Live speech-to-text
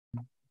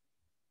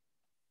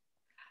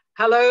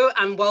Hello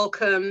and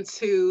welcome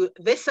to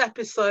this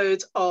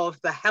episode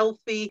of the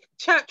Healthy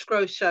Church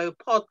Growth Show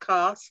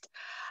podcast.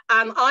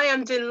 And I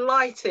am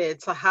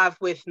delighted to have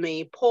with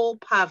me Paul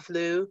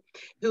Pavlou,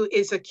 who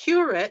is a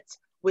curate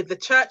with the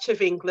Church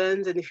of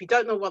England. And if you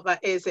don't know what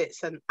that is,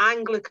 it's an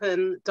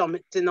Anglican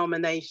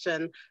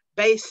denomination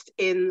based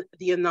in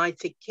the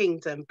United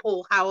Kingdom.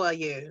 Paul, how are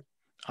you?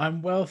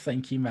 I'm well,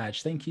 thank you,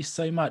 Madge. Thank you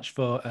so much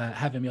for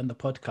having me on the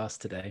podcast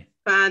today.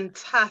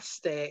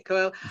 Fantastic.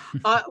 Well,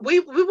 we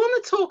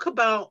want to talk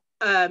about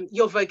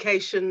your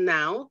vocation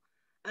now,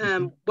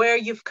 where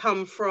you've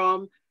come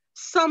from,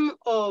 some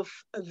of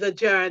the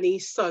journey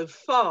so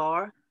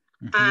far,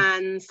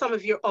 and some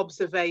of your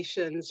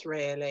observations,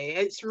 really.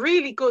 It's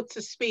really good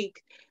to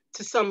speak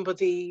to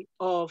somebody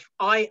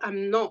I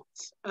am not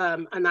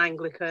an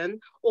Anglican,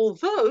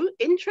 although,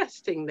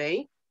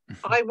 interestingly,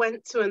 I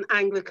went to an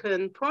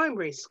Anglican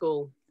primary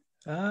school.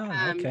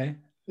 Okay.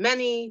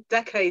 Many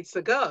decades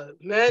ago.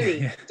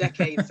 Yeah,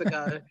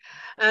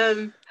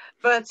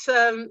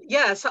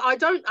 so I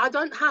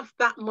don't have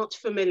that much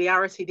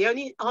familiarity. The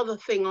only other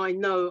thing I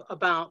know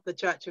about the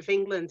Church of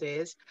England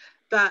is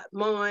that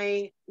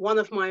one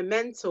of my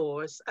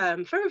mentors,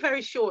 for a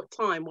very short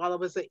time while I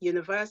was at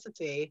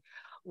university,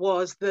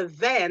 was the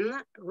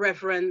then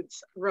Reverend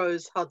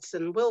Rose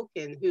Hudson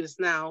Wilkin, who's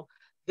now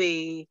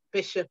the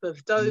Bishop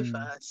of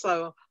Dover.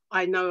 So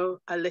I know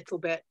a little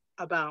bit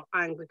about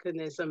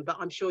Anglicanism, but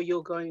I'm sure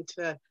you're going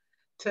to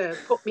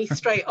put me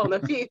straight on a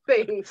few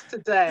things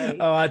today.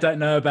 Oh, I don't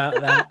know about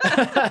that.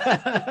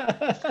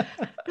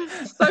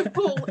 So,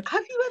 Paul,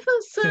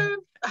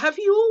 have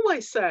you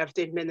always served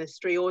in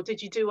ministry, or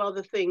did you do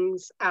other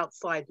things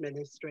outside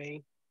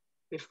ministry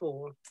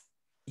before?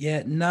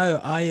 Yeah, no,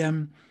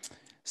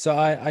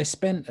 I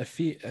spent a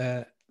few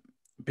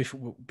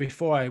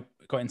before I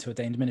got into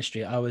ordained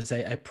ministry, I was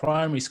a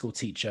primary school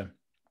teacher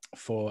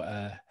for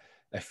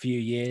a few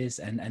years,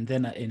 and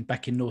then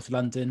back in North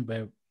London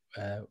where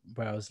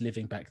I was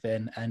living back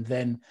then, and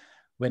then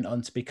went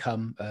on to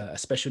become a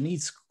special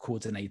needs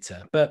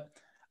coordinator. But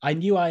I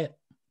knew I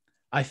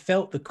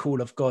felt the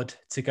call of God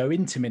to go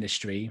into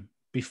ministry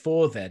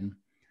before then,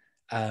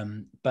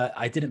 but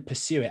I didn't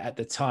pursue it at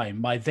the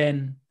time. My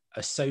then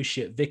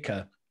associate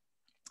vicar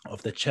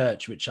of the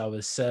church which I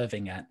was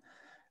serving at,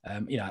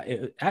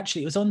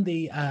 it was on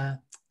the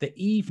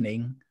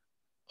evening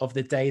of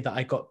the day that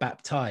I got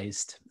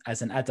baptized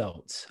as an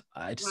adult.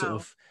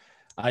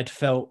 I'd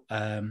felt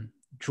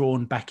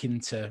drawn back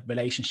into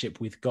relationship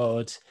with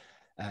God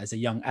as a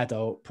young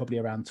adult, probably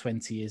around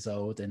 20 years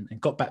old, and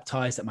got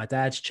baptized at my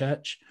dad's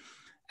church.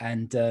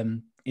 And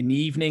in the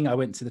evening, I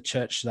went to the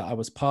church that I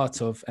was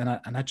part of, and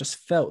I just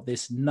felt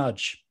this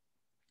nudge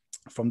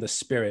from the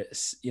Spirit,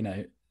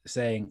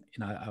 saying,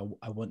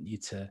 I want you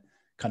to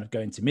kind of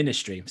go into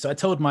ministry. So I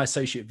told my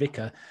associate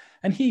vicar,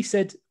 and he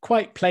said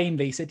quite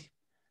plainly, he said,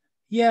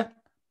 yeah,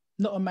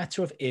 not a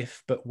matter of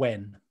if, but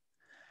when.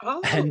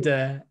 Oh,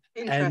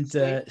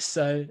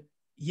 so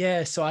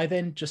I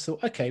then just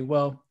thought, okay,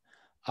 well,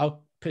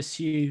 I'll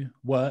pursue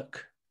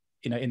work,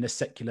 in the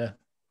secular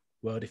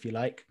world, if you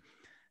like.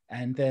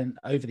 And then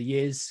over the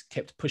years,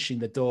 kept pushing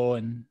the door,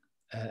 and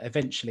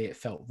eventually it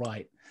felt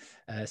right.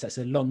 So that's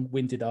a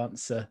long-winded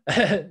answer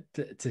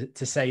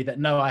to say that,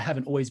 no, I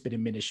haven't always been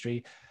in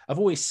ministry. I've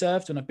always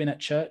served when I've been at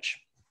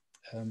church.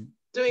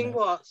 Doing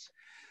what?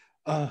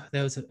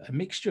 There was a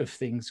mixture of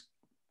things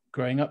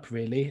growing up,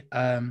 really.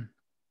 Being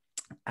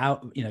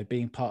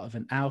part of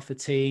an Alpha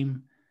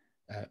team,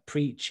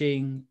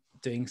 preaching,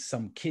 doing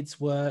some kids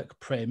work,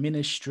 prayer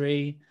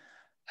ministry,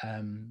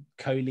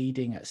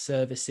 co-leading at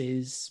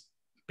services,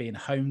 being a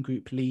home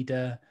group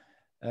leader,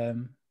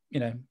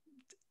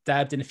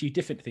 dabbed in a few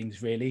different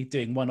things, really,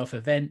 doing one-off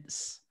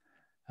events.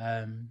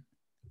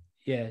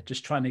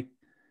 Just trying to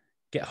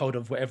get hold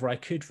of whatever I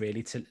could,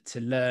 really, to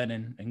learn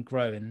and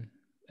grow and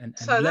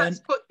so learn. That's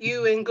put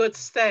you in good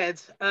stead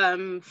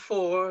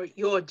for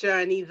your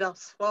journey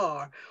thus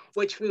far,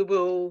 which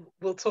we'll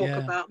talk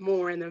about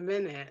more in a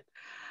minute.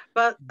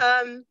 But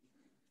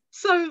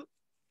so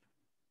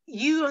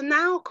you are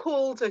now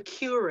called a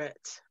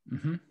curate.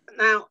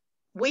 Now,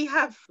 we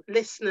have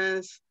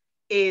listeners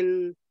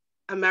in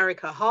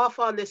America. Half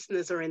our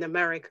listeners are in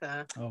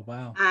America. Oh,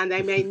 wow. And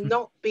they may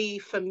not be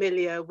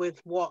familiar with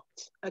what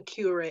a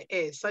curate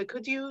is. So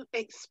could you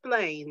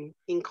explain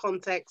in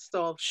context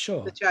of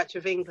the Church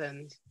of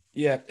England?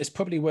 Yeah, it's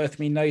probably worth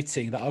me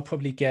noting that I'll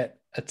probably get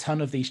a ton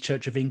of these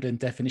Church of England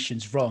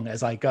definitions wrong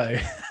as I go.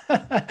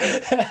 but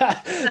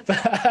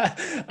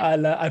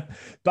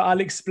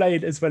I'll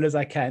explain as well as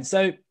I can.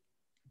 So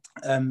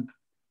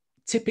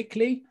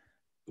typically,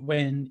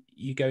 when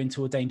you go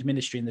into ordained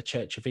ministry in the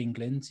Church of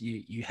England,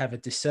 you have a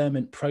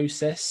discernment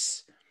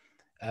process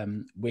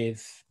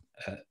with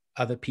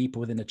other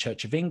people within the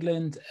Church of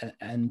England,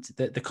 and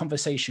the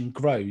conversation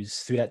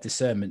grows through that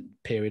discernment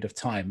period of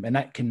time. And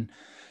that can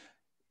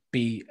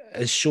be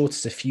as short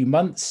as a few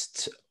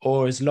months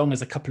or as long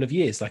as a couple of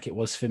years, like it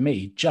was for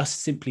me,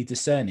 just simply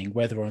discerning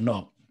whether or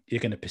not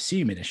you're going to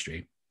pursue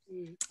ministry.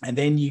 And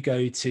then you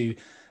go to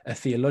a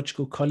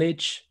theological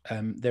college.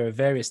 There are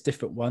various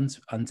different ones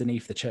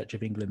underneath the Church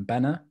of England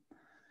banner,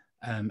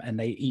 and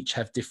they each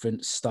have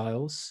different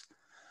styles.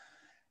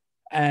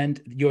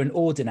 And you're an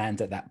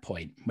ordinand at that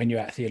point. When you're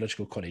at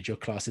theological college, your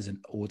class is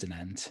an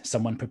ordinand,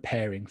 someone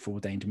preparing for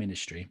ordained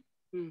ministry.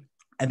 Mm.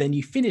 And then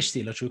you finish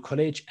theological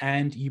college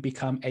and you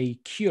become a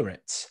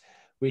curate,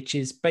 which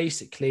is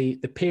basically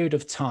the period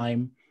of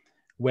time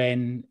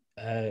when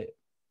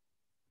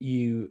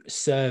you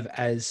serve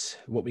as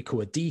what we call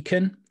a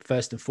deacon.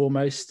 First and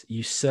foremost,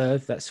 you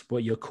serve. That's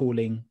what your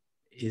calling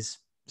is,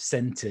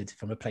 centered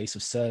from a place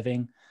of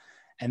serving.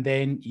 And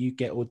then you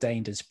get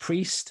ordained as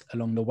priest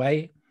along the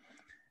way.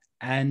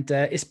 And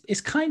it's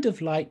kind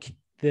of like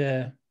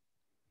the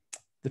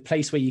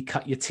place where you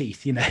cut your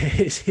teeth, you know,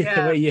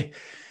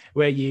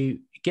 where you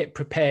get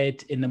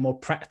prepared in a more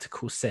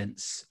practical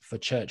sense for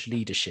church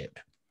leadership.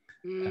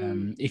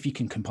 If you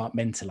can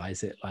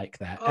compartmentalize it like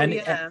that.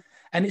 Oh,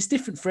 and it's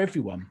different for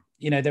everyone.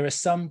 You know, there are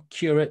some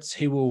curates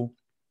who will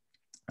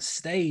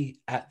stay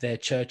at their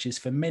churches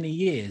for many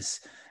years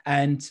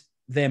and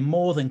they're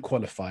more than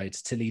qualified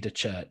to lead a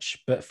church,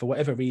 but for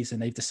whatever reason,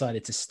 they've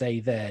decided to stay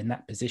there in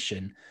that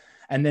position.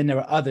 And then there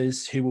are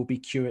others who will be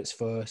curates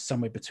for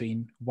somewhere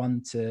between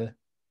 1 to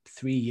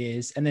 3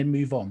 years and then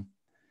move on,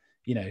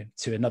 you know,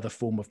 to another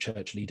form of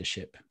church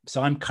leadership.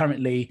 So I'm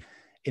currently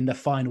in the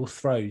final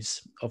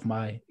throes of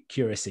my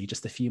curacy,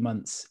 just a few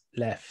months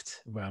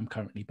left where I'm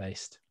currently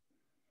based.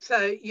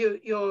 So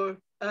you've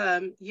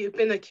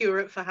been a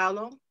curate for how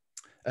long?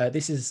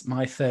 This is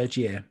my third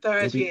year.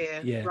 Third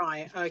year, yeah.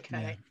 Right,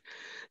 okay. Yeah.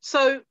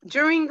 So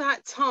during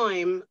that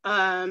time,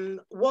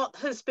 what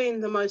has been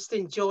the most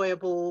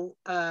enjoyable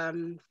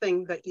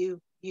thing that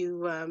you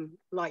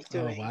like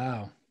doing?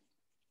 Oh,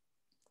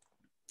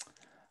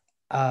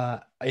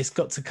 wow. It's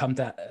got to come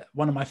down.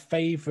 One of my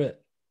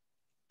favorite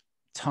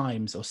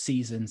times or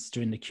seasons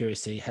during the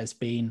curacy has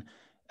been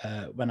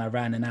when I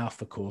ran an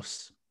Alpha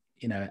course,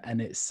 you know,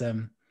 and it's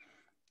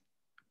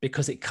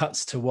because it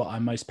cuts to what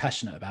I'm most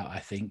passionate about, I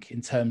think,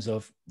 in terms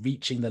of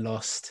reaching the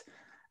lost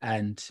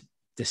and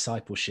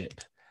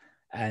discipleship.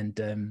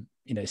 And,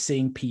 you know,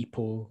 seeing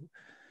people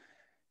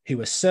who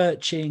are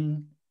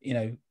searching, you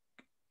know,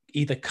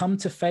 either come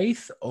to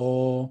faith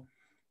or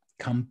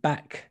come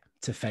back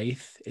to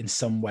faith in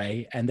some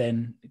way, and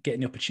then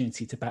getting the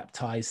opportunity to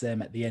baptize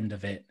them at the end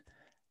of it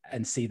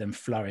and see them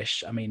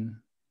flourish. I mean,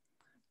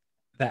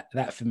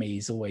 that for me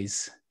is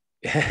always,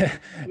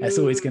 that's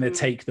always going to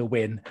take the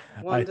win,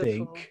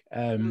 Wonderful. I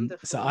think.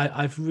 So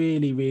I've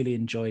really, really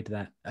enjoyed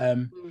that.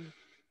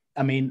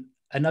 I mean,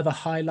 another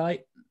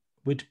highlight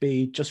would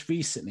be just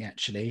recently,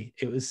 actually.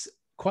 It was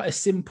quite a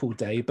simple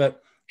day,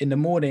 but in the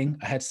morning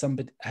I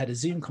had a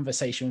Zoom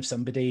conversation with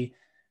somebody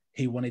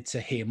who wanted to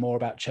hear more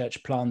about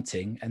church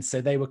planting. And so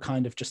they were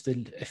kind of just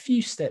a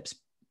few steps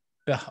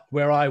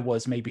where I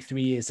was maybe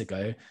 3 years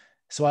ago.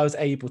 So I was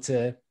able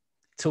to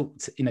talk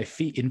to, you know,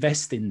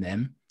 invest in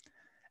them.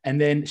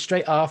 And then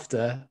straight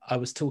after, I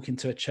was talking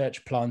to a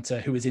church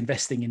planter who was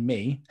investing in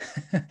me.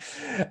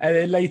 And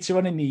then later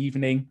on in the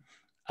evening,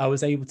 I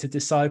was able to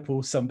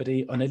disciple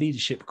somebody on a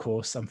leadership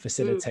course I'm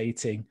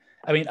facilitating.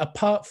 I mean,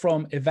 apart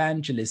from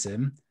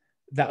evangelism,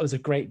 that was a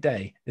great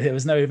day. There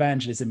was no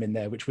evangelism in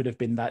there, which would have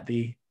been like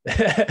the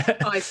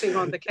icing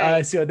on the cake.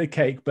 Icing on the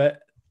cake.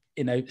 But,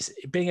 you know,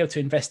 being able to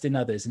invest in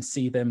others and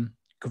see them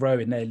grow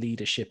in their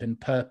leadership and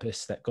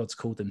purpose that God's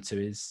called them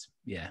to is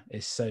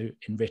so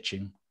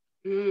enriching.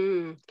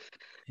 Yeah.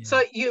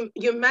 So you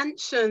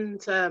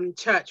mentioned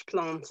church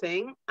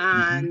planting,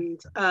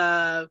 and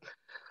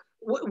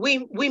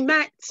we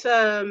met.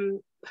 I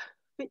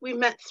think we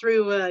met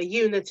through a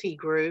Unity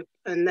group,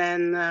 and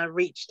then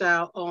reached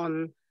out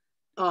on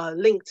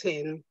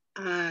LinkedIn,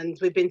 and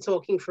we've been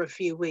talking for a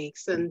few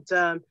weeks. And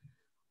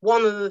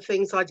one of the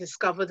things I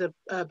discovered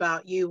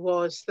about you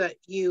was that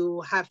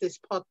you have this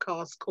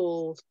podcast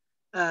called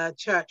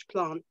Church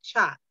Plant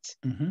Chat.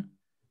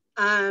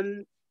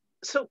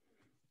 So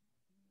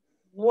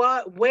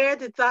where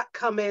did that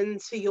come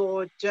into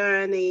your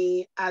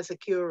journey as a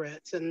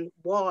curate, and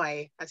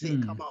why has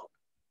it come up?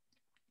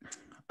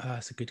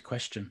 That's a good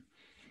question.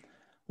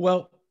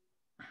 Well,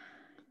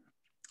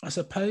 I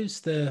suppose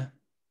for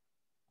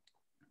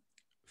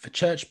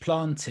church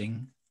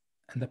planting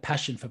and the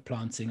passion for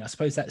planting, I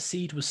suppose that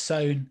seed was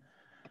sown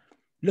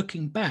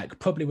looking back,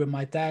 probably when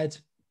my dad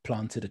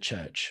planted a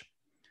church.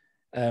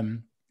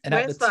 And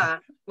where's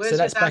that? Where's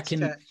that's your dad's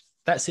church?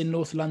 That's in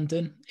North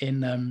London,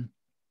 on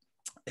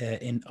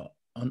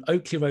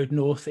Oakley Road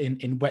North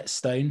in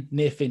Whetstone,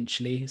 near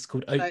Finchley. It's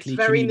called Oakley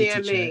Community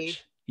Church. Me.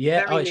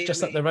 Yeah, it's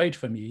just up the road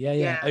from you.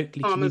 Yeah.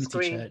 Oakley Farmers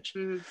Community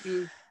Green.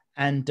 Church.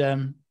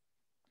 And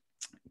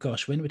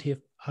gosh, when would he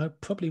have? I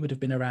probably would have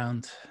been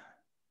around.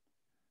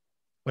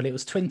 Well, it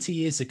was 20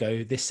 years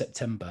ago this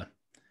September,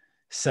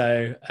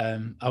 so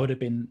I would have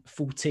been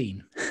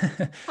 14.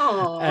 And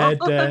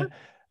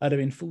I'd have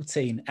been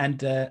 14,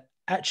 and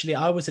actually,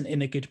 I wasn't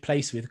in a good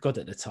place with God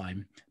at the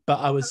time, but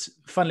I was,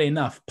 funnily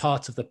enough,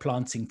 part of the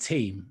planting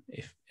team.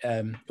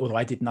 Although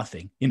I did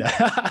nothing,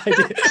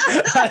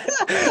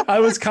 I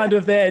was kind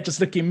of there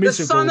just looking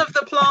miserable. The son of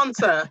the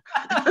planter.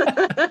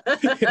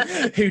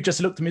 Who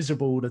just looked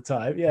miserable all the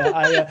time. Yeah,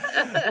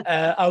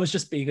 I was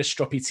just being a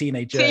stroppy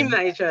teenager.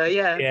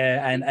 Yeah.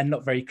 Yeah, and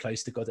not very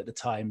close to God at the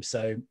time.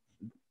 So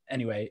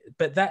anyway,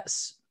 but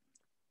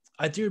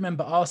I do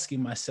remember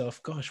asking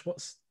myself, gosh,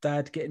 what's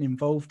Dad getting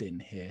involved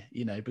in here?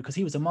 Because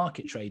he was a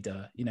market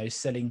trader,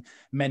 selling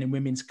men and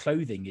women's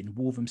clothing in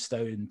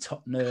Walthamstow,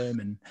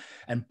 Tottenham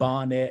and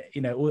Barnet,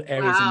 all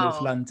areas in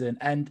North London.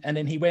 And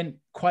then he went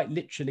quite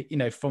literally,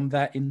 from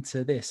that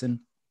into this. And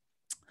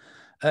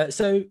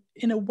so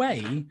in a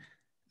way,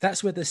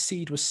 that's where the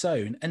seed was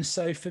sown. And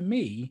so for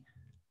me,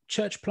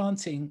 church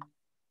planting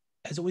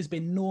has always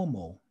been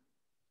normal.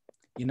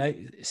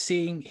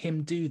 Seeing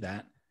him do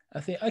that, I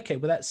think, okay,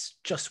 well, that's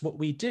just what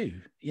we do,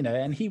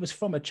 and he was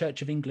from a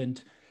Church of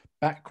England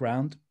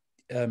background.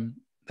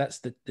 That's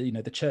the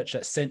church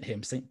that sent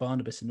him, St.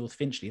 Barnabas in North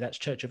Finchley, that's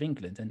Church of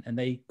England, and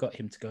they got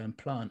him to go and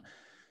plant.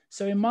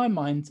 So in my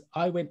mind,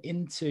 I went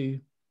into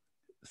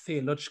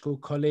theological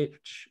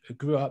college,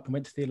 grew up and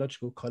went to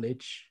theological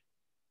college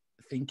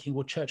thinking,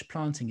 well, church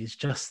planting is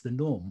just the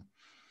norm.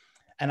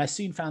 And I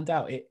soon found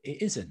out it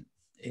isn't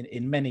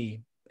in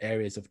many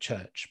areas of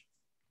church.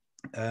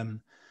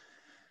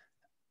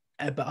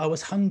 But I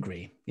was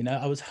hungry,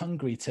 I was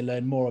hungry to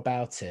learn more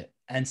about it.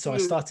 And so I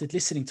started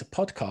listening to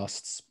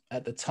podcasts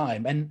at the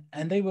time, and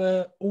they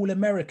were all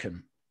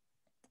American,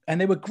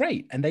 and they were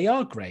great, and they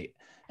are great.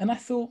 And I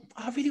thought,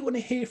 I really want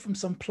to hear from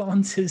some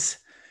planters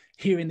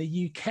here in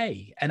the UK.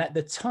 And at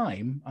the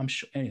time, I'm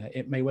sure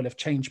it may well have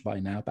changed by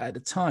now, but at the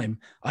time,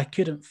 I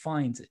couldn't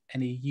find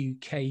any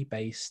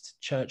UK-based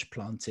church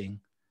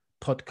planting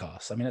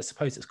podcasts. I mean, I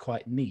suppose it's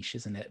quite niche,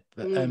 isn't it?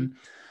 But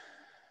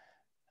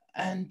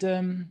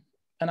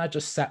and I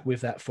just sat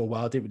with that for a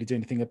while, didn't really do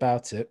anything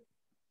about it.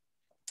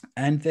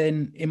 And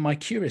then in my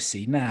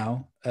curacy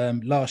now,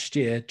 last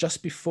year,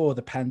 just before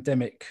the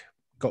pandemic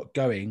got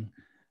going,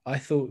 I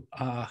thought,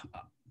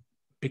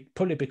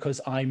 probably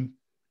because I'm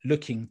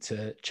looking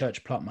to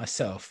church plant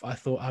myself, I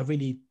thought I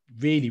really,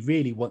 really,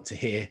 really want to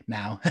hear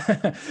now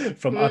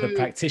from other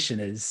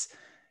practitioners,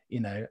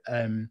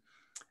 and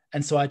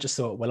so I just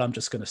thought, well, I'm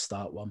just going to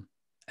start one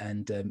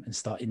and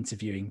start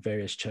interviewing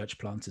various church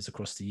planters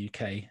across the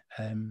UK.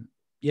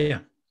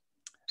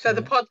 So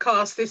the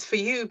podcast is for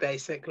you,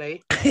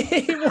 basically.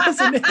 It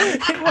wasn't.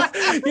 It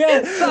was,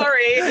 yeah.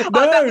 Sorry, no,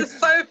 that was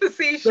so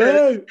facetious.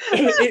 No,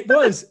 it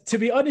was. To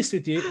be honest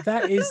with you,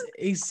 that is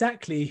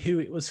exactly who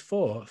it was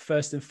for.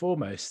 First and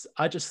foremost,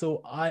 I just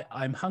thought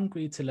I'm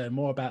hungry to learn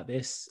more about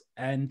this,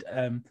 and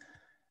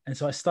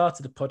so I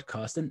started a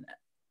podcast. And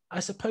I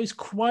suppose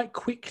quite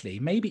quickly,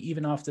 maybe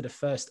even after the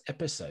first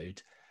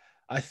episode,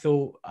 I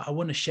thought I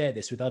want to share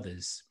this with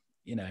others,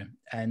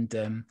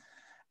 and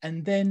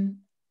then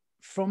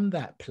from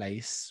that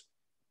place,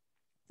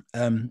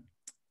 I've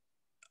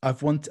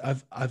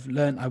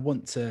learned I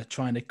want to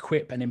try and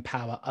equip and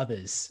empower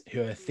others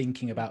who are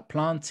thinking about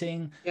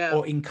planting,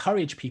 or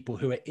encourage people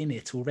who are in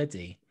it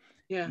already,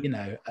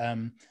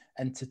 and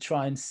to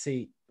try and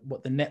see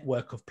what the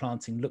network of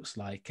planting looks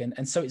like.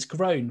 And so it's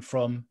grown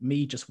from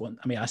me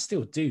I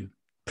still do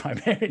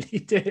primarily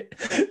do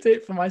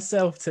it for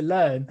myself to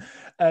learn,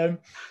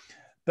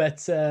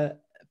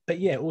 but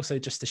yeah, also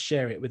just to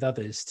share it with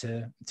others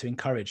to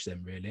encourage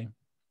them, really.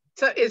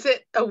 So is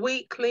it a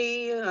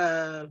weekly,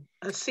 a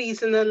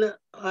seasonal?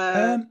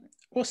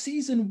 Well,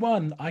 season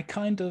one, I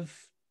kind of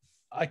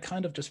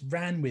just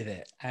ran with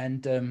it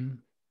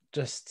and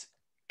just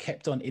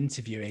kept on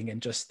interviewing,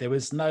 and there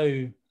was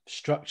no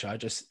structure. I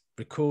just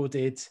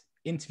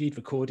interviewed,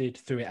 recorded,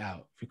 threw it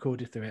out,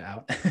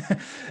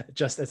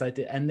 just as I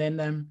did. And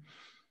then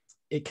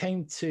it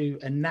came to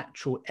a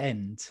natural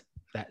end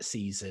that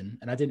season,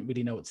 and I didn't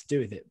really know what to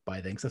do with it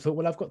by then, because I thought,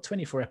 well, I've got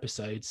 24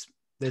 episodes.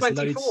 There's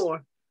 24?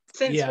 Loads.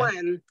 Since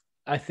when?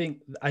 I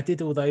think I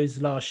did all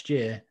those last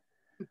year.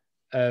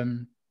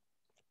 And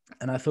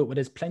I thought, well,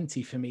 there's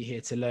plenty for me here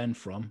to learn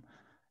from.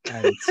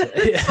 And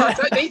I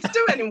don't need to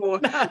do anymore.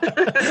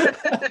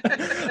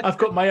 I've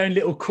got my own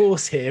little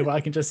course here where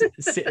I can just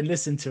sit and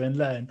listen to and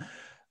learn.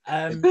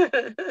 And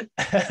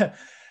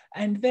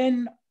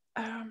then,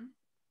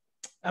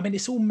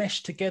 it's all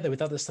meshed together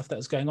with other stuff that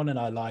was going on in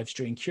our lives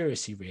during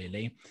Curacy,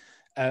 really.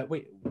 I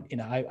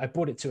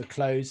brought it to a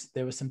close.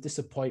 There were some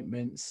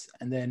disappointments,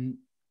 and then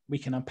we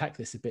can unpack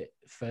this a bit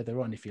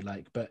further on if you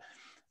like. But,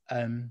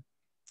 a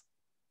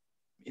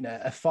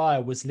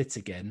fire was lit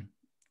again.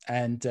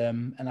 And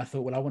I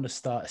thought, well, I want to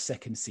start a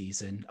second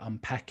season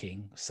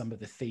unpacking some of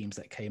the themes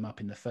that came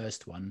up in the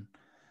first one,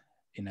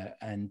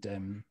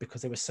 and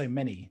because there were so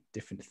many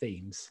different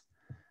themes.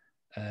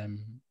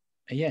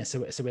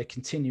 So we're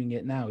continuing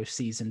it now with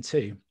season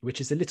 2,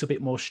 which is a little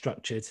bit more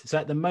structured. So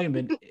at the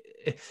moment,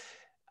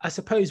 I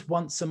suppose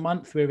once a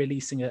month we're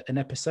releasing an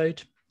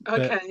episode.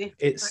 Okay.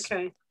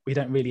 We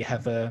don't really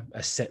have a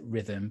set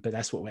rhythm, but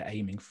that's what we're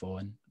aiming for.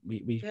 And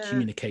we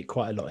communicate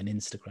quite a lot on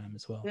Instagram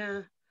as well.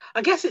 Yeah.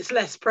 I guess it's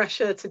less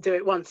pressure to do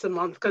it once a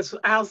month because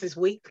ours is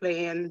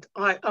weekly, and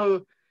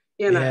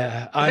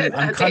Yeah,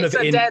 I'm kind of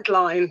it's a in.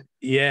 deadline.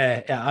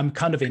 Yeah, I'm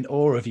kind of in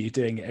awe of you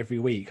doing it every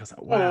week. I was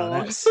like,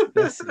 wow, Oh,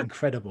 that's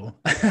incredible.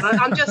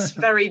 I'm just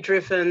very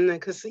driven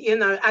because,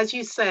 as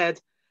you said,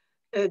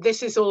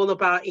 this is all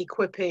about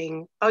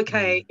equipping.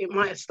 Okay, Mm, it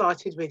might have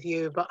started with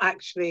you, but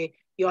actually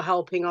you're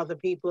helping other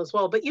people as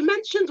well. But you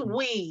mentioned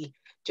we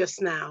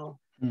just now.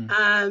 mm.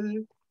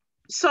 Um,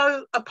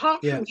 so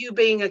apart Yeah. from you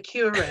being a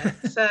curate,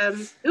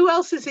 who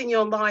else is in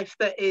your life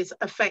that is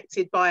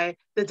affected by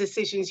the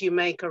decisions you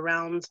make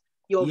around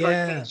your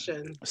Yeah.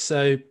 vocation?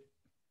 So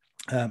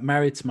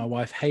married to my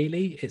wife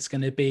Haley. It's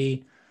going to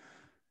be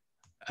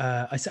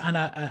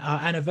our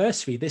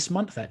anniversary this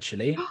month.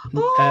 Actually,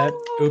 it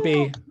will Oh,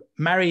 be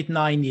married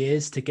 9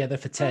 years, together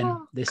for 10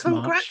 oh, this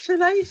March. Oh,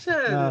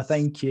 congratulations.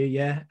 thank you.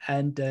 Yeah,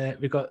 and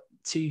we've got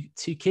two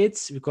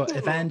kids. We've got Oh,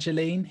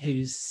 Evangeline,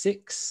 who's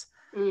 6,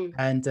 mm,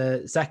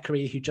 and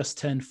Zachary, who just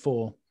turned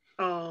 4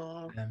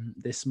 oh,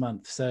 this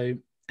month. So,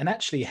 and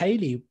actually,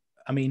 Haley,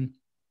 I mean,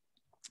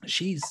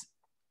 she's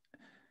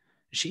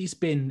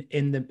been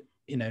in the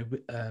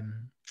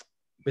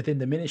within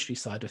the ministry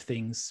side of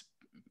things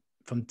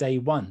from day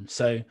one.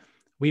 So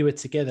we were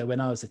together when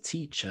I was a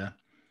teacher,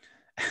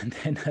 and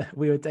then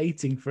we were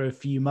dating for a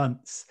few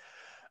months,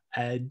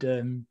 and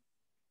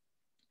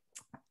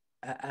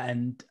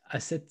I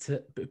said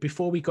to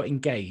before we got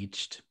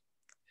engaged,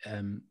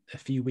 a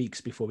few weeks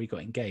before we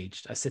got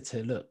engaged, I said to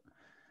her, look,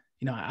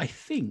 I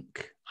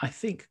think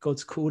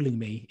God's calling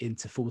me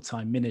into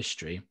full-time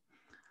ministry.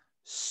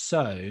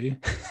 So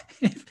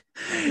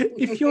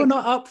if you're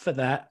not up for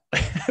that,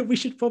 we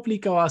should probably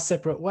go our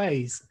separate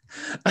ways.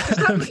 is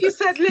that what you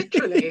said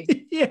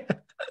literally? Yeah.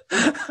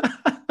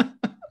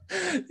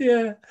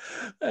 Yeah.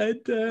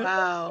 And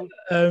Wow.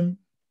 um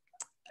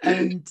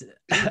and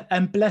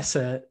and bless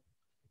her,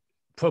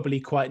 probably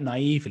quite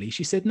naively,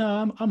 she said,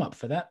 no, I'm up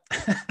for that.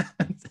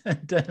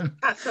 and,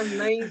 That's yeah,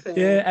 amazing.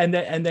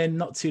 and then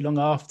not too long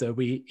after,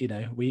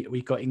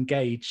 we got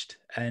engaged,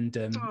 Oh, and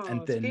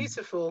it's then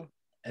beautiful.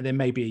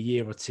 maybe a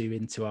year or two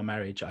into our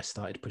marriage, I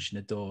started pushing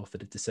the door for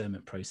the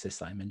discernment process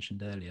that I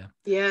mentioned earlier.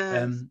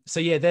 Yes. So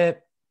yeah,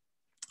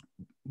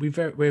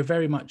 we're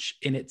very much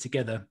in it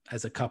together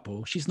as a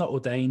couple. She's not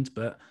ordained,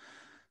 but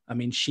I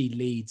mean, she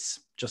leads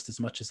just as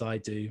much as I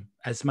do,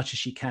 as much as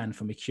she can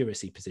from a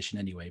curacy position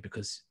anyway,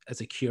 because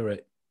as a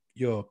curate,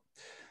 you're,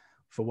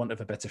 for want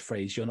of a better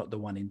phrase, you're not the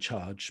one in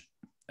charge.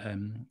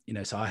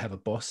 So I have a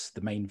boss,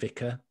 the main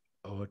vicar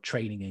or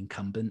training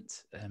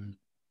incumbent,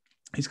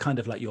 who's kind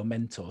of like your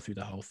mentor through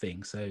the whole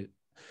thing. So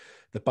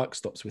the buck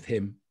stops with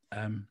him.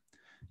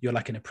 You're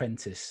like an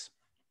apprentice,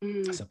 I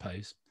Mm,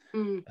 suppose.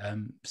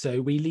 mm,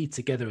 So we lead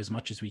together as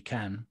much as we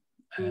can.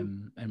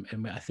 mm.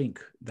 And I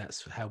think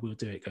that's how we'll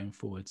do it going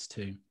forwards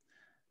too.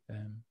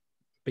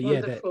 But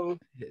yeah, Wonderful.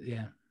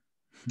 yeah.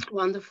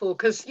 Wonderful.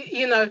 Because,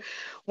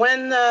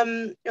 when,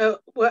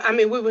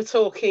 we were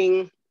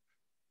talking,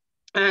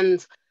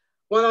 and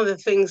one of the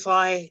things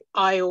I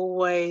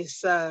always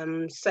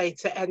say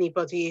to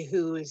anybody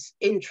who is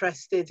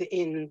interested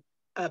in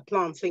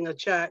planting a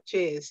church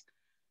is,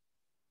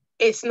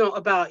 it's not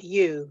about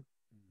you.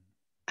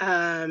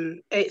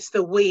 It's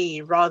the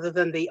we rather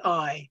than the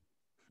I.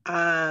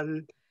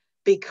 Um,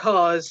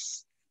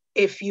 because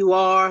if you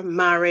are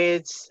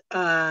married,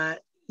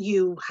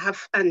 you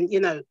have, and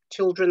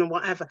children and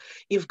whatever,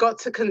 you've got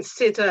to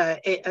consider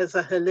it as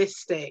a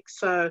holistic.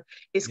 So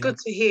it's Yeah, good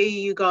to hear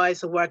you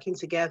guys are working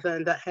together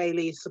and that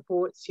Haley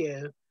supports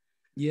you.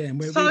 yeah, and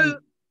we're So really.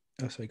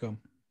 Oh, sorry, go on.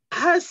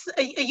 has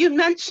you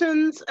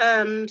mentioned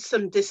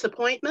some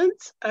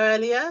disappointment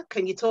earlier?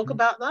 Can you talk Mhm.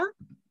 about that?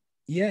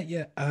 Yeah,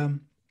 yeah.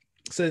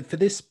 So for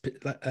this,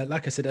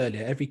 like I said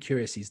earlier, every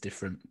curacy is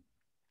different.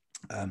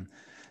 Um,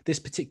 this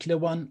particular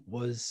one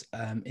was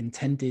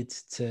intended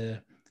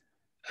to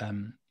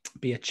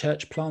be a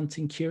church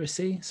planting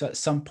curacy. So at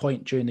some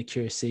point during the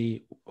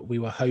curacy, we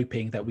were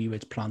hoping that we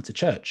would plant a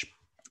church.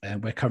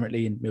 And we're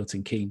currently in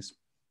Milton Keynes,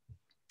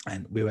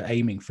 and we were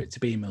aiming for it to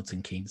be in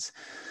Milton Keynes.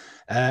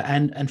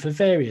 And for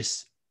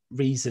various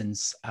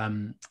reasons,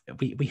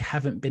 we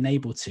haven't been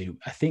able to.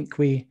 I think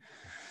we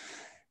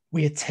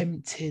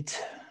attempted,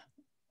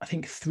 I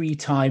think 3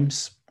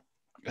 times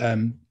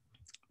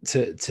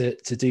to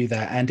do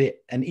that,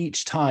 and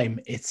each time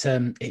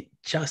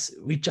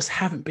we just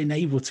haven't been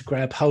able to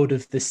grab hold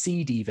of the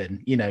seed,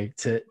 even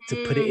to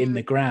put it in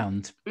the Mm,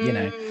 ground,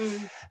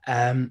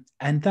 mm,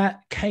 and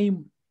that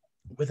came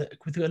with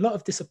a lot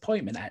of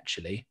disappointment,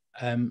 actually,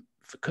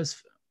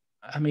 because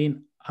I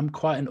mean, I'm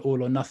quite an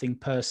all or nothing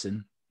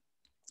person.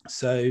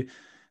 So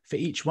for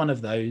each one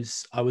of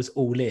those, I was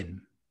all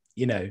in,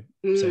 so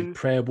mm,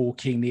 prayer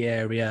walking the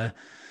area,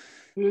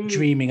 mm,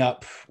 dreaming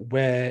up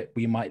where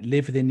we might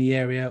live within the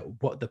area,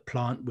 what the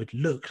plant would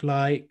look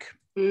like,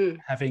 mm,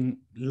 having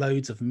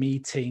loads of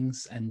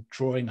meetings and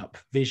drawing up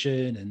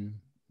vision and,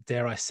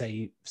 dare I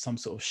say, some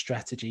sort of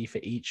strategy for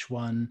each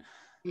one.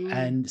 mm,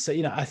 And so,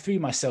 I threw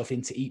myself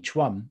into each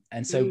one.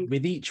 And so mm,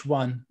 with each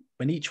one,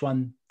 when each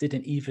one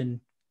didn't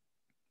even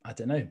I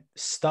don't know,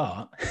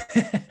 start,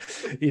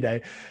 you know,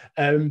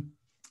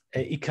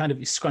 you kind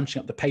of scrunching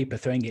up the paper,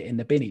 throwing it in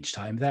the bin each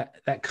time,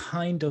 that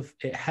kind of,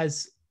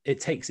 it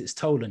takes its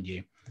toll on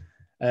you.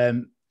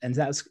 And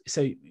that's,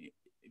 so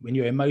when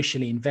you're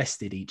emotionally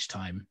invested each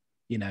time,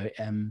 you know,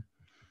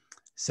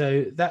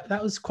 so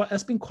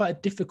that's been quite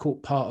a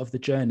difficult part of the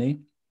journey.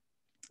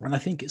 And I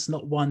think it's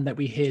not one that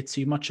we hear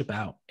too much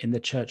about in the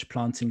church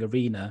planting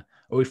arena,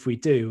 or if we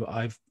do,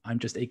 I'm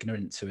just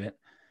ignorant to it.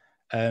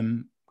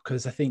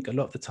 Because I think a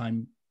lot of the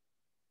time,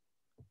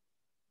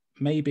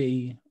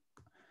 maybe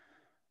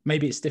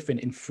it's different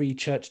in free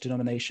church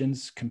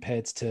denominations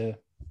compared to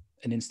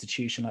an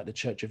institution like the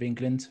Church of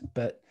England.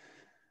 But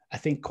I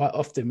think quite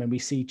often when we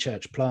see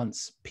church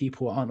plants,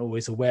 people aren't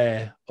always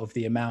aware of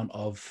the amount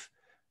of,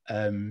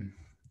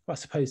 I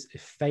suppose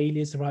if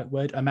failure is the right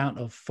word, amount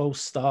of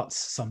false starts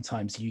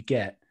sometimes you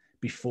get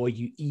before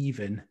you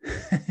even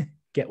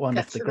get one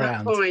Get off the to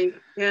that ground. point,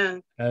 yeah.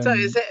 So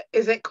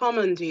is it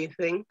common, do you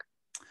think?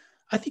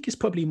 I think it's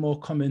probably more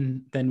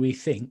common than we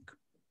think.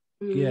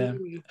 Yeah.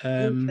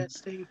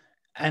 Interesting.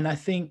 And I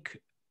think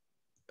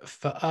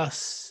for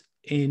us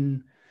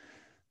in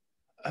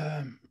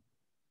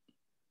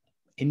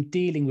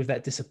dealing with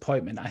that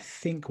disappointment, I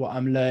think what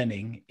I'm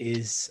learning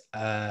is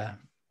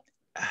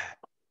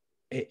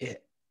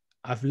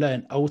I've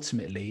learned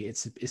ultimately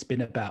it's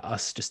been about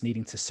us just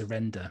needing to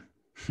surrender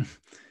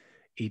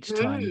each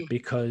time,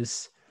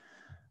 because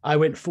I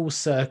went full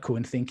circle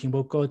and thinking,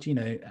 well, God, you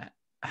know,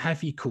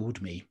 have you called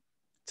me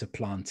to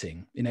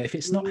planting? You know, if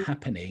it's not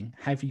happening,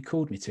 have you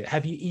called me to it?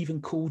 Have you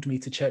even called me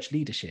to church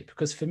leadership?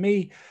 Because for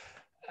me,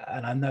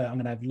 and I know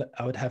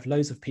I would have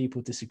loads of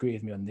people disagree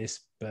with me on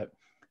this, but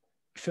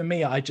for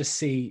me, I just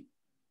see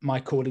my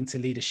calling to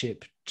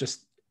leadership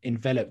just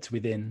enveloped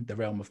within the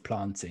realm of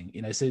planting,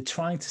 you know, so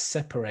trying to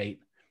separate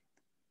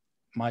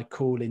my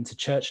call into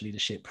church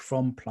leadership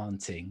from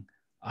planting,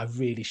 I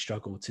really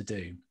struggle to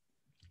do.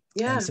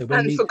 Yeah, and so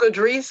and for good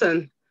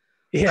reason.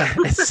 Yeah.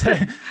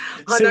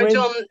 I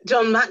know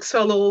John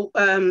Maxwell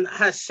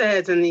has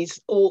said, and he's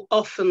all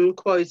often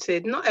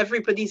quoted, not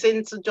everybody's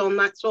into John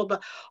Maxwell,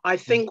 but I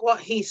think what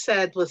he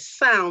said was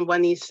sound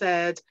when he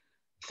said,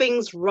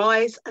 things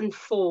rise and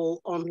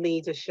fall on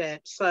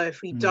leadership. So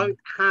if we don't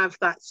have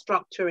that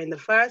structure in the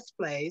first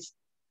place,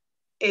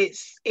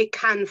 it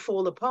can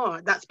fall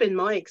apart. That's been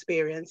my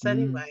experience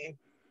anyway.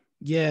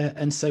 Yeah.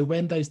 And so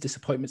when those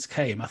disappointments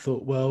came, I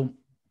thought, well,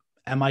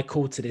 am I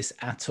called to this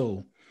at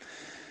all?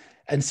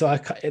 And so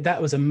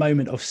that was a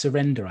moment of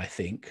surrender, I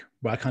think,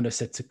 where I kind of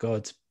said to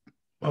God,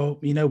 oh,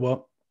 you know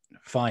what?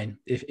 Fine.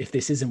 If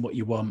this isn't what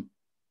you want,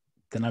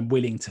 then I'm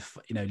willing to,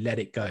 you know, let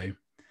it go.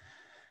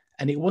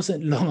 And it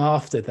wasn't long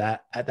after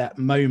that, at that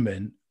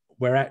moment,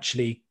 where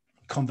actually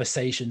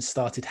conversations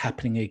started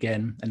happening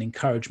again and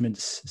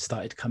encouragements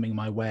started coming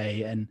my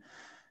way, and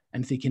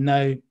thinking,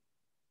 no,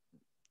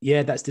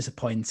 yeah, that's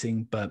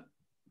disappointing, but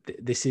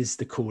this is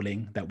the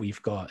calling that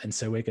we've got. And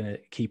so we're going to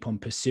keep on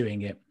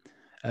pursuing it.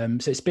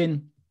 So it's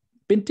been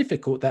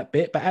difficult, that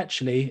bit, but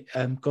actually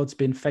God's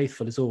been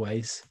faithful as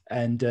always.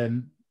 And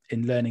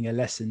in learning a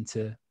lesson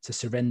to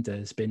surrender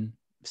has been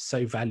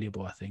so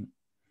valuable, I think.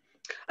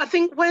 I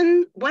think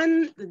when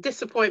the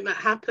disappointment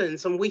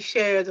happens, and we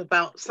shared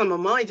about some of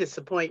my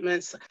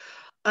disappointments,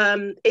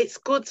 it's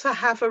good to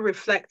have a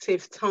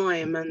reflective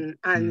time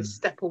and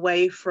step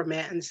away from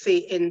it and see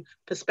it in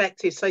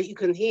perspective so you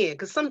can hear.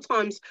 Because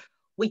sometimes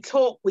we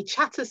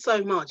chatter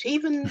so much,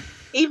 even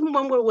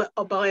when we're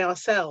by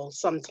ourselves,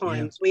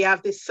 sometimes we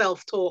have this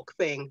self-talk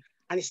thing,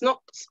 and it's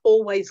not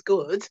always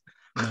good.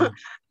 No.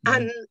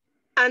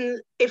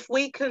 And if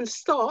we can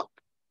stop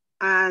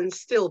and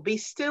be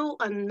still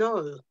and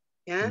know.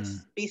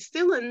 Yes, be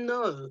still and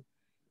know.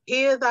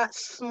 Hear that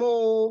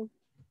small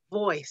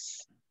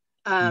voice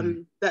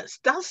that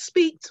does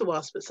speak to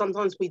us, but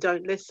sometimes we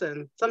don't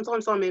listen.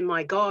 Sometimes I'm in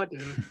my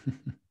garden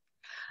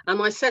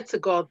and I said to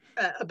God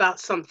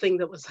about something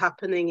that was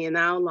happening in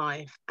our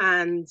life,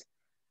 and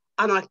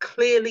I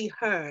clearly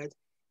heard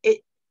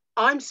it.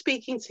 I'm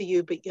speaking to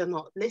you, but you're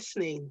not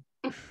listening.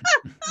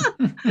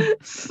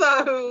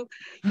 So,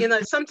 you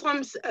know,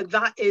 sometimes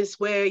that is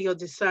where your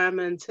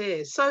discernment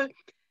is. So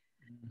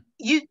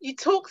you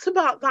talked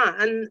about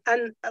that, and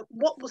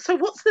what's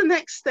the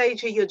next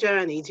stage of your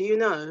journey? Do you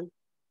know?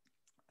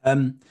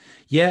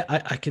 Yeah,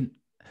 I can.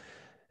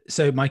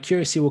 So my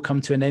curacy will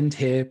come to an end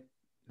here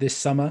this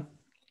summer,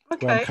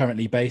 where I'm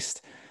currently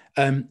based.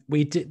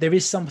 There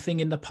is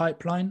something in the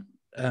pipeline,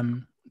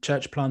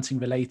 church planting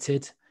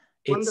related.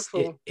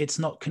 It's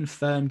not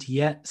confirmed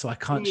yet, so I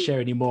can't share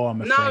any more,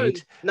 I'm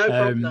afraid. No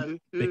problem.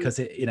 Because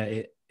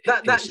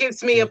that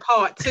gives me a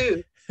part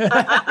too.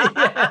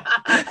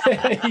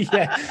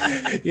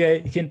 yeah.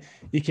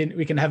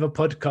 We can have a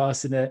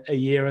podcast in a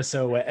year or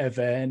so or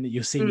whatever, and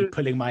you'll see me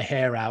pulling my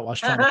hair out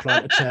whilst trying to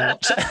plant a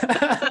church.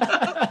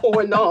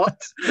 Or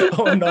not.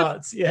 Or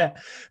not, yeah.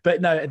 But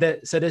no,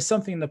 so there's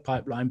something in the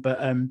pipeline, but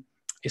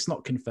it's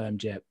not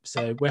confirmed yet.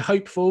 So we're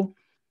hopeful,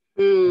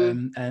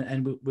 and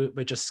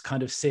we're just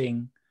kind of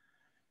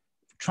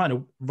trying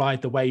to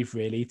ride the wave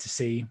really to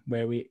see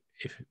where we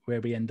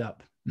end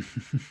up.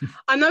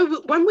 I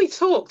know when we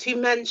talked, you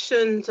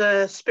mentioned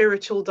a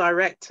spiritual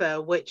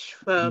director, which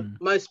for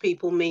most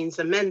people means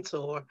a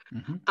mentor.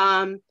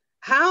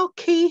 How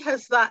key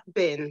has that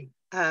been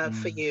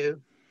for you?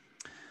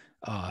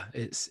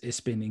 It's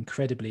been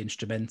incredibly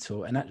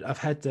instrumental, and I've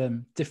had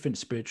different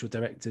spiritual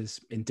directors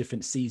in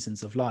different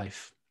seasons of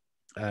life.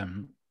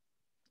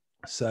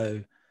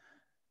 So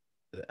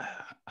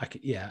I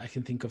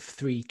can think of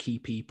 3 key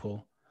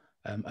people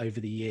over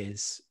the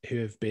years who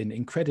have been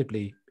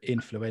incredibly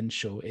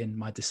influential in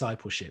my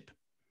discipleship.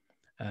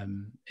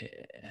 And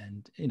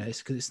it's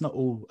because it's not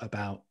all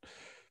about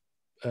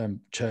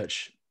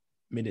church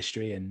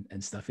ministry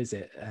and stuff, is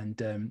it?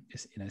 And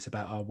it's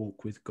about our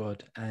walk with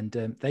God, and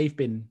they've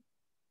been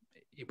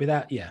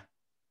at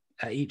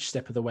each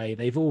step of the way,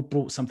 they've all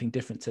brought something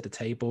different to the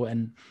table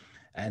and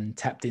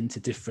tapped into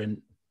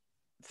different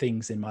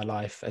things in my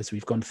life as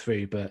we've gone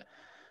through. But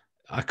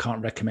I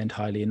can't recommend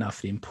highly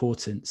enough the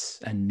importance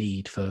and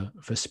need for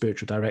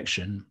spiritual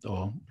direction,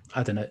 or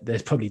I don't know,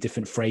 there's probably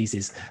different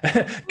phrases,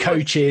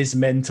 coaches,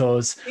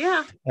 mentors,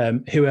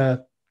 who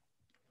have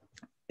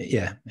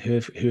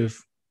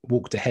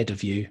walked ahead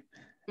of you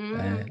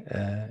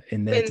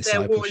in their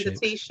discipleship. The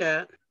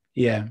t-shirt.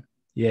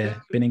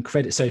 Been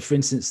incredible. So for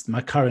instance,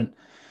 my current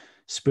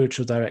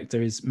spiritual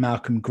director is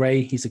Malcolm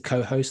Gray. He's a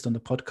co-host on the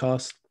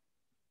podcast,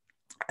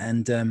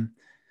 and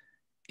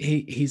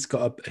he's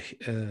got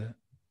a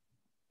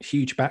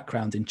huge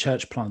background in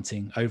church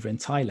planting over in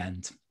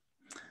Thailand.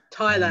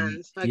 Okay.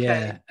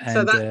 Yeah, and,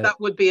 so that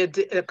would be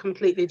a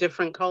completely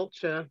different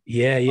culture.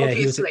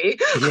 Obviously.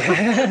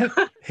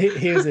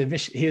 He was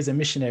a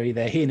missionary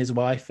there. He and his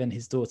wife and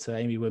his daughter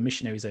Amy were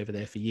missionaries over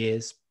there for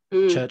years,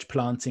 church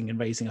planting and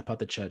raising up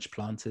other church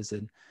planters.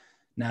 And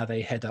now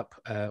they head up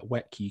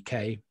WEC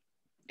UK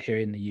here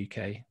in the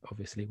UK,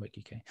 obviously WEC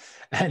UK.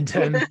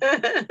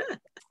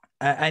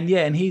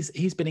 And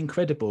he's been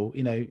incredible.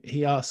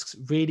 He asks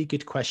really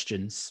good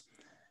questions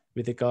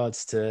with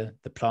regards to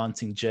the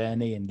planting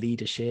journey and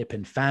leadership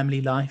and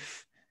family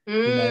life,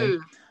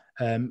 and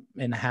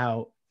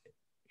how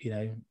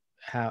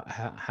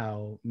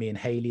me and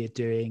Hayley are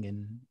doing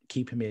and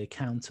keeping me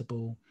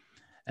accountable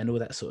and all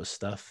that sort of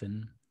stuff,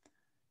 and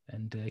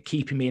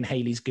keeping me in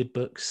Hayley's good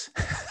books.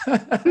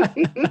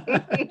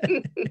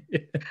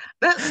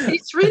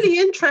 It's really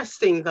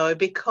interesting though,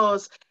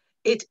 because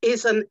it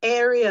is an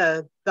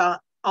area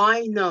that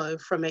I know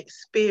from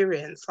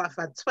experience. I've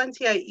had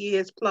 28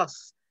 years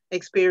plus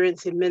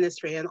experience in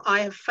ministry, and I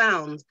have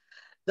found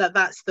that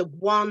that's the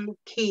one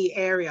key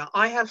area.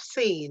 I have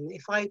seen,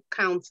 if I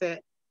count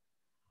it,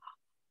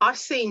 I've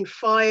seen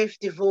 5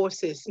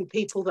 divorces in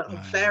people that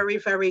are very,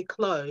 very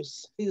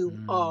close, who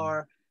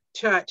are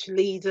church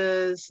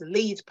leaders,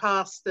 lead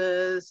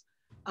pastors,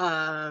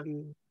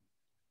 in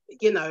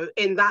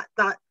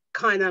that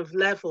kind of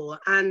level,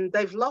 and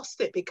they've lost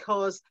it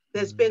because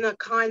there's been a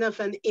kind of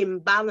an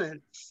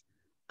imbalance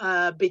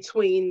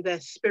between their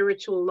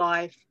spiritual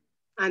life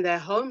and their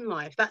home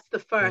life. That's the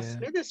first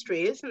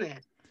ministry, isn't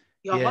it?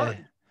 Your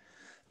home.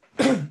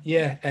 And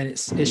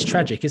it's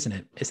tragic, isn't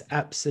it? It's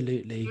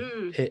absolutely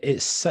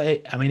it's so,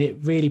 I mean, it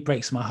really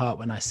breaks my heart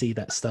when I see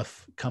that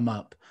stuff come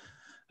up.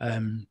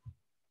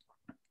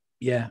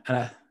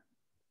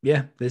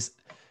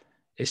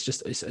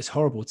 It's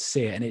horrible to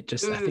see it, and it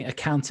just I think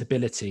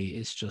accountability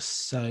is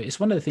just so, it's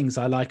one of the things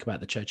I like about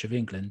the Church of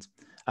England.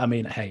 I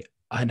mean, hey,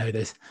 I'm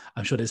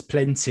sure there's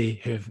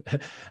plenty who've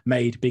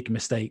made big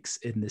mistakes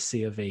in the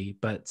C of E,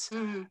 but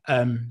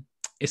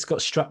it's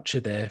got structure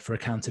there for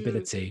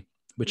accountability,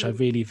 which I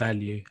really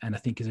value, and I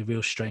think is a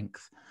real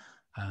strength.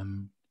 So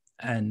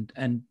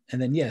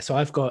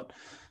I've got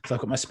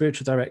my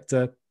spiritual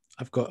director.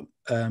 I've got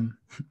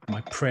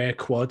my prayer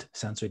quad.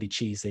 Sounds really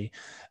cheesy.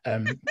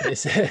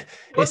 It's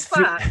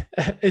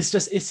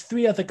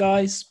 3 other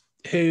guys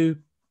who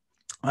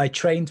I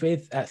trained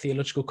with at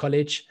theological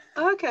college.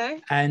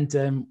 Okay.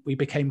 And we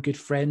became good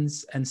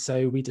friends, and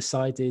so we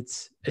decided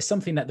it's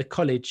something that the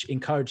college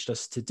encouraged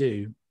us to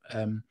do.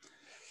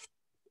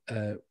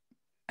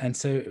 And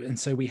so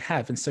we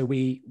have a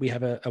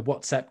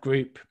WhatsApp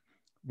group.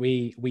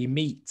 We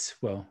meet,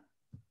 well,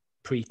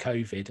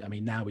 pre-COVID. I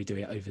mean, now we do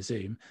it over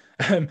Zoom,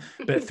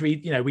 but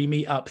we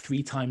meet up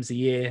 3 times a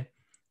year.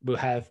 We'll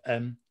have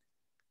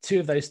 2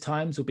 of those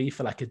times will be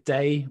for like a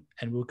day,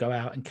 and we'll go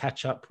out and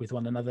catch up with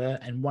one another.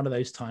 And one of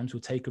those times we'll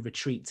take a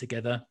retreat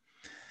together,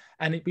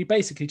 and we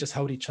basically just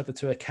hold each other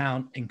to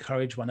account,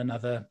 encourage one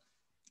another,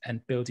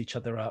 and build each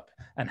other up,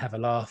 and have a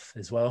laugh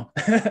as well.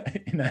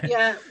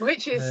 Yeah,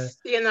 which is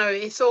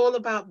it's all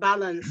about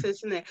balance,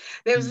 isn't it?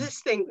 There's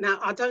this thing now,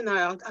 I don't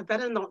know, I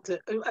better not do.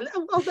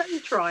 I'll let me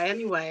try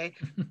anyway.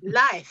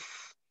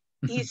 Life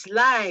is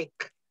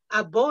like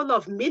a bowl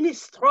of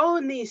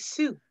minestrone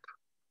soup.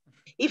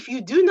 If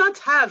you do not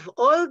have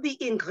all the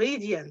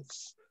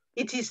ingredients,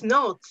 it is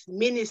not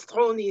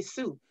minestrone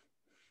soup.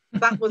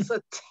 That was a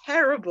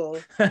terrible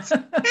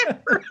accent.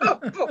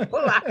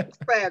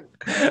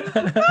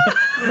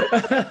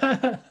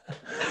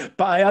 But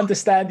I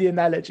understand the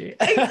analogy.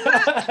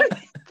 Exactly.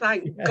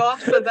 Thank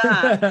God for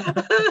that.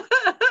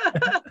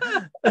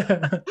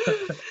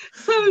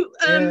 So,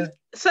 Yeah.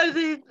 so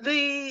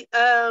the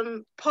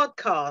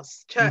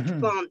podcast, Church Mhm.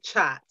 Plant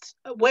Chat,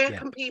 where Yeah.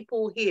 can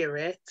people hear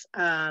it?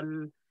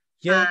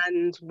 Yeah.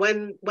 And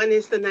when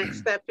is the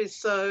next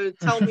episode?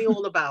 Tell me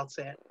all about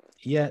it.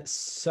 Yeah.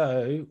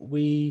 So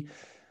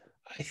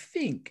I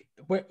think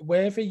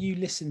wherever you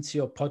listen to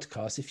your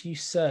podcast, if you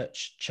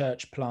search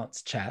Church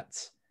Plants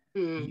Chat,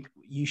 Hmm.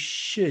 you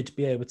should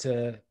be able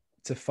to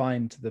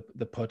find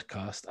the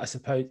podcast. I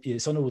suppose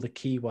it's on all the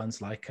key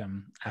ones like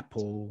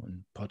Apple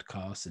and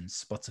podcasts and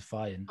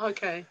Spotify and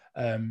Okay.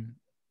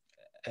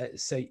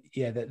 so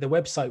yeah, the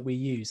website we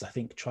use I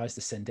think tries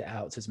to send it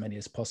out to as many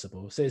as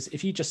possible. So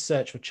if you just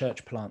search for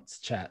Church Plants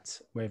Chat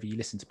wherever you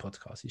listen to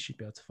podcasts, you should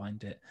be able to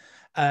find it.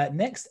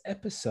 Next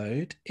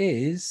episode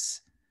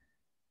is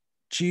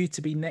due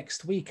to be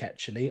next week,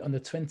 actually, on the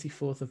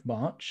 24th of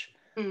March.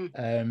 Hmm.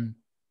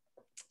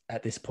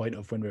 At this point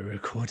of when we're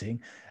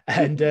recording,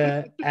 and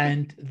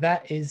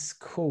that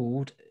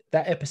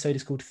episode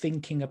is called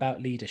Thinking About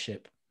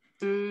Leadership.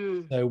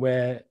 Hmm. So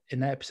where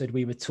in that episode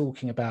we were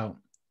talking about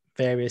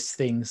various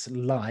things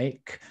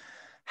like,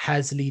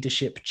 has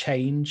leadership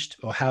changed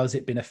or how has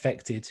it been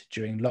affected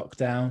during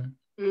lockdown?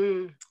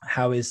 Hmm.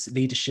 How is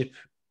leadership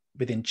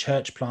within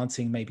church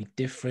planting maybe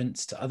different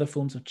to other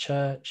forms of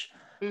church?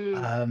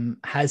 Hmm.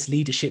 Has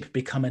leadership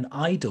become an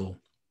idol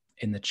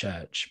in the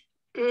church?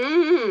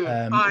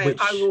 I Which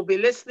will be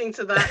listening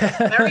to that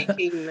very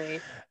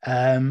keenly.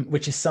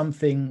 which is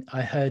something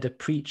I heard a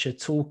preacher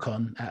talk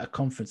on at a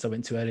conference I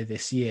went to earlier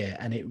this year,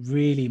 and it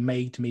really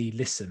made me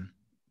listen.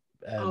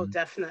 Oh,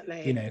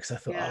 definitely. Because I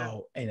thought,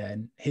 Yeah.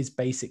 and his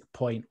basic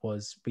point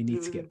was we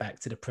need to Mm. get back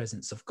to the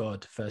presence of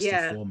God first and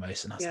Yeah.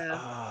 foremost. And I was Yeah.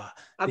 like,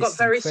 I've this got is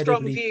very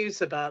strong incredibly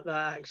views about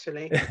that,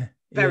 actually.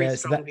 Very yeah.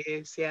 So strong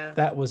views. Yeah.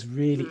 that was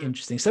really Mm.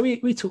 interesting. So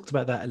we talked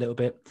about that a little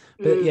bit,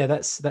 but Mm. yeah,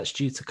 that's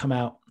due to come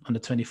out on the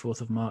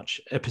 24th of March,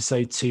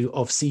 episode 2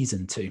 of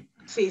season 2.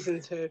 Season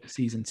 2.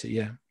 Season 2,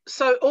 yeah.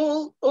 So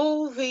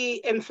all the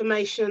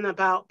information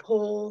about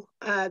Paul,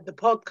 the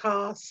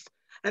podcast,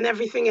 and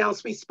everything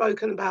else we've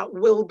spoken about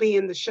will be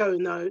in the show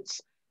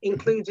notes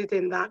included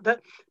in that.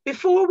 But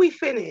before we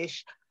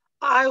finish,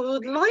 I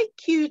would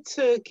like you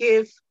to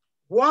give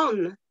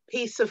one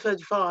piece of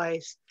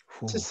advice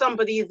to Ooh.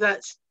 somebody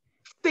that's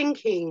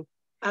thinking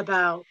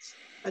about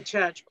a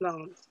church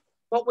plant.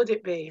 What would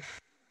it be?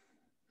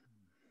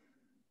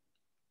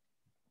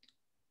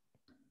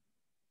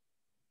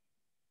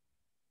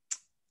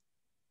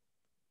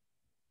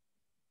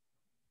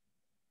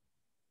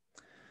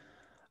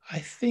 I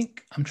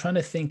think I'm trying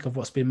to think of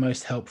what's been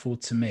most helpful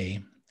to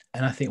me.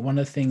 And I think one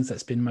of the things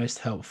that's been most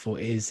helpful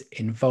is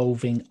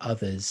involving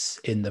others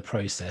in the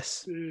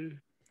process. Mm.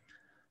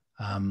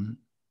 Um,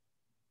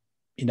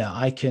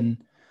 I can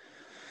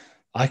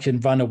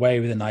run away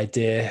with an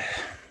idea,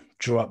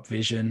 draw up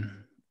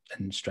vision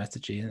and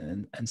strategy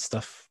and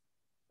stuff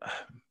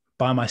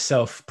by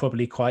myself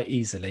probably quite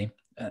easily.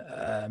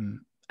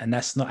 And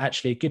that's not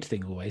actually a good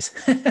thing always.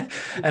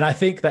 And I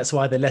think that's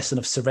why the lesson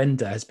of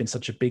surrender has been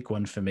such a big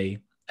one for me.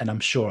 And I'm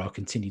sure I'll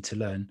continue to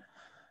learn.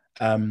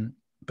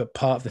 But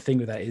part of the thing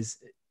with that is,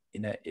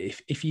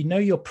 if you know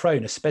you're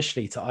prone,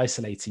 especially to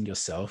isolating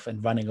yourself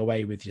and running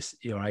away with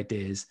your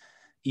ideas,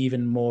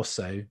 even more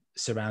so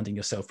surrounding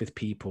yourself with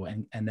people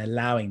and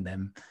allowing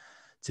them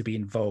to be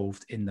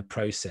involved in the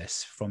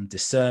process, from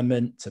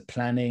discernment to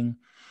planning,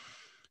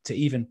 to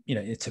even,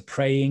 to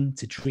praying,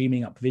 to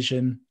dreaming up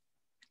vision,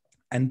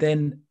 and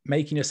then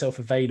making yourself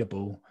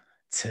available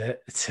to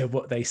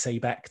what they say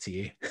back to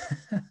you.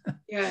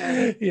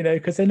 Yeah.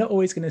 Because they're not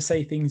always going to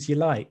say things you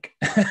like.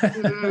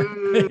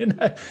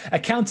 Mm.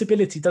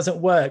 Accountability doesn't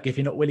work if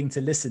you're not willing to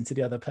listen to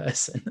the other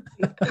person.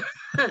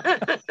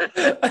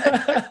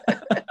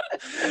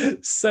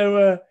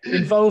 So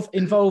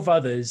involve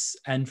others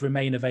and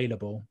remain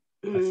available,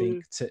 I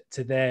think,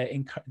 to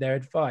their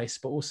advice,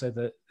 but also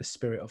the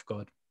Spirit of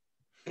God.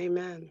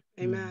 Amen.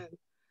 Amen.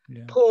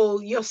 Yeah.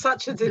 Paul, you're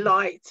such a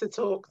delight to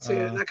talk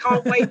to, and I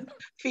can't wait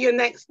for your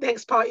next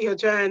part of your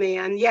journey.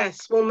 And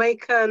yes, we'll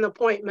make an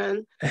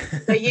appointment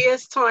a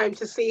year's time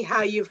to see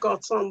how you've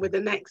got on with the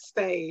next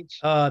stage.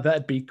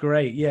 That'd be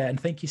great. Yeah, and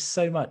thank you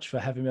so much for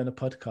having me on the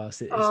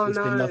podcast. It's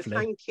been lovely.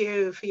 Thank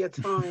you for your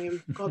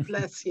time. God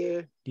bless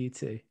you. You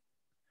too.